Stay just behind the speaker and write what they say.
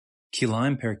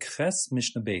Kilayim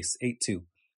Mishnah base 8.2.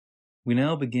 We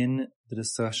now begin the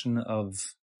discussion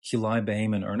of Kilayim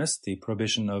Behema in earnest, the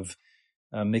prohibition of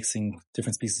mixing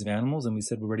different species of animals. And we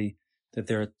said already that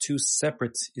there are two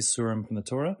separate isurim from the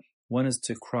Torah. One is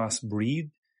to crossbreed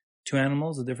two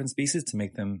animals of different species to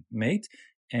make them mate,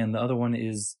 and the other one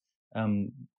is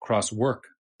cross-work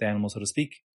the animal, so to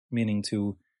speak, meaning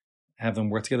to have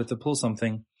them work together to pull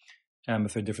something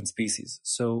if they're different species.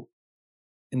 So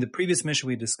in the previous Mishnah,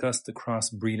 we discussed the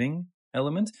cross-breeding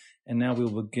element, and now we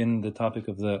will begin the topic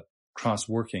of the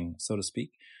cross-working, so to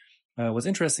speak. What's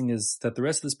interesting is that the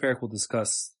rest of this parak will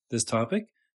discuss this topic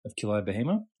of Kilayim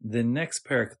Behema. The next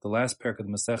parak, the last parak of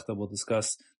the Masechta, will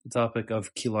discuss the topic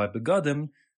of Kilayim Begadim,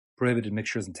 prohibited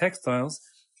mixtures and textiles,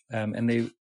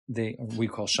 and we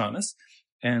call shanas.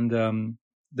 And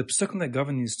the pesukim that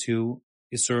govern these two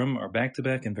isurim are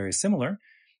back-to-back and very similar.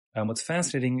 What's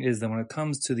fascinating is that when it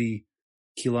comes to the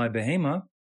Kilayim Behema,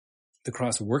 the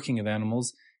cross-working of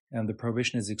animals, the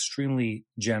prohibition is extremely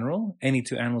general, any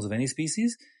two animals of any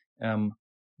species,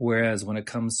 whereas when it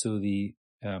comes to the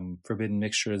forbidden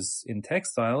mixtures in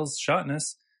textiles,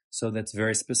 shatnez, so that's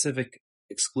very specific,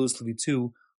 exclusively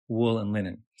to wool and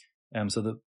linen. So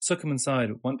the psukim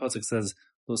inside, one pasuk says,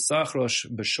 Lo sachrosh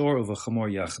b'shor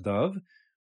uv'chamor yachdav.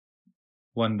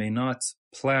 One may not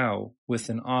plow with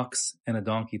an ox and a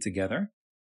donkey together.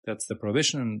 That's the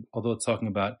prohibition. And although it's talking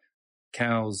about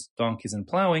cows, donkeys, and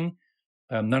plowing,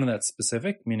 none of that's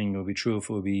specific, meaning it would be true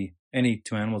if it would be any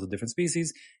two animals of different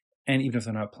species, and even if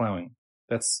they're not plowing.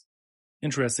 That's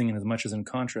interesting in as much as in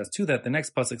contrast to that, the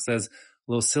next pasuk says,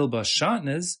 Lo silba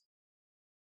shatnez,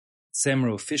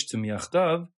 semru fishtum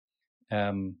yachdav.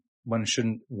 One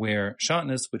shouldn't wear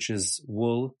shatnez, which is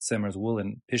wool, semer is wool,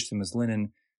 and pishtum is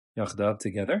linen, yachdav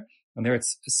together. And there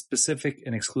it's specific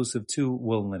and exclusive to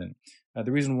wool and linen. The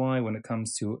reason why, when it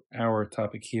comes to our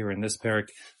topic here in this parak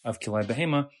of Kilayim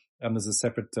Behema, there's a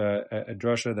separate a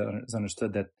drasha that is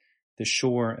understood that the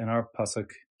shore in our pasuk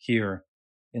here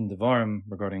in Devarim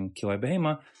regarding Kilayim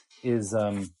Behema is,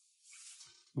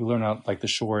 we learn out like the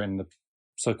shore in the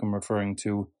psukim referring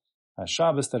to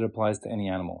Shabbos, that applies to any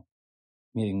animal,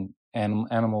 meaning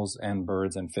animals and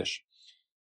birds and fish.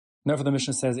 Therefore, the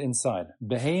Mishnah says inside,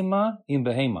 Behema in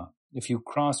Behema, if you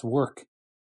cross work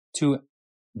two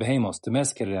behemos,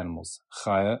 domesticated animals,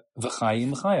 chaya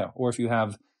v'chayim chaya, or if you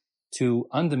have two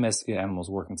undomesticated animals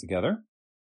working together,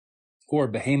 or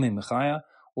behema in chaya,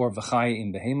 or v'chaya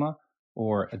in behema,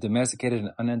 or a domesticated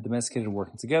and undomesticated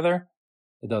working together,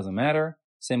 it doesn't matter.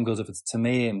 Same goes if it's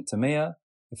tameya in tameya,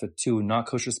 if it's two not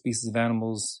kosher species of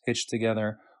animals hitched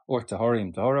together, or tahara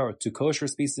in tahara, or two kosher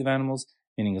species of animals,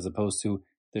 meaning as opposed to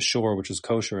the shore, which is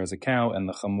kosher as a cow, and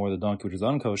the chamor, the donkey, which is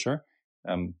unkosher,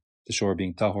 the shore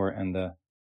being tahor and the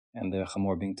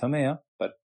chamor being tameya,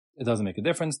 but it doesn't make a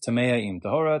difference. Tameya im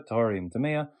tahora, tahora im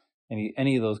tameya,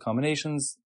 any of those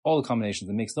combinations, all the combinations,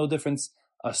 it makes no difference.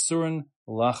 Asurin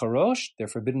lacharosh, they're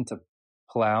forbidden to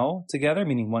plow together,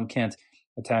 meaning one can't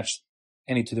attach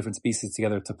any two different species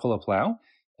together to pull a plow.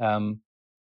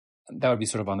 That would be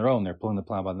sort of on their own, they're pulling the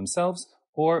plow by themselves,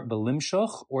 or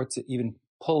belimshoch, or to even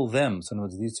pull them. So in other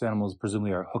words, these two animals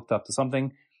presumably are hooked up to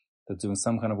something that's doing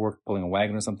some kind of work, pulling a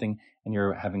wagon or something, and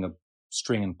you're having a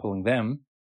string and pulling them,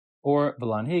 or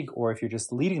velanhig, or if you're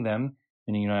just leading them,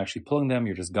 meaning you're not actually pulling them,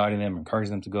 you're just guiding them,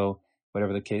 encouraging them to go,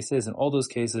 whatever the case is. In all those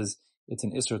cases, it's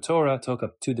an Isra Torah to hook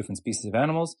up two different species of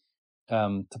animals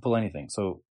to pull anything.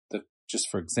 So just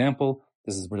for example,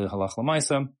 this is really halach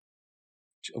l'maisa.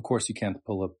 Of course, you can't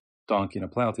pull a donkey and a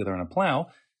plow together on a plow,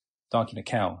 donkey and a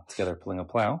cow together pulling a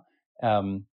plow.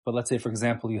 But let's say, for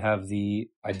example, you have the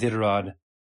Iditarod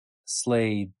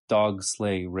dog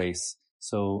sleigh race.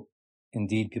 So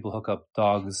indeed, people hook up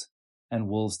dogs and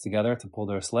wolves together to pull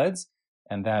their sleds,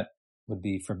 and that would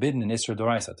be forbidden in Isra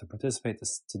Doraisa to participate,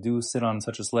 to sit on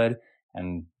such a sled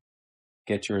and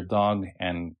get your dog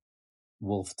and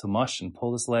wolf to mush and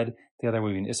pull the sled together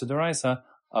would be an Isra Doraisa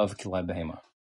of Kilayim Behema.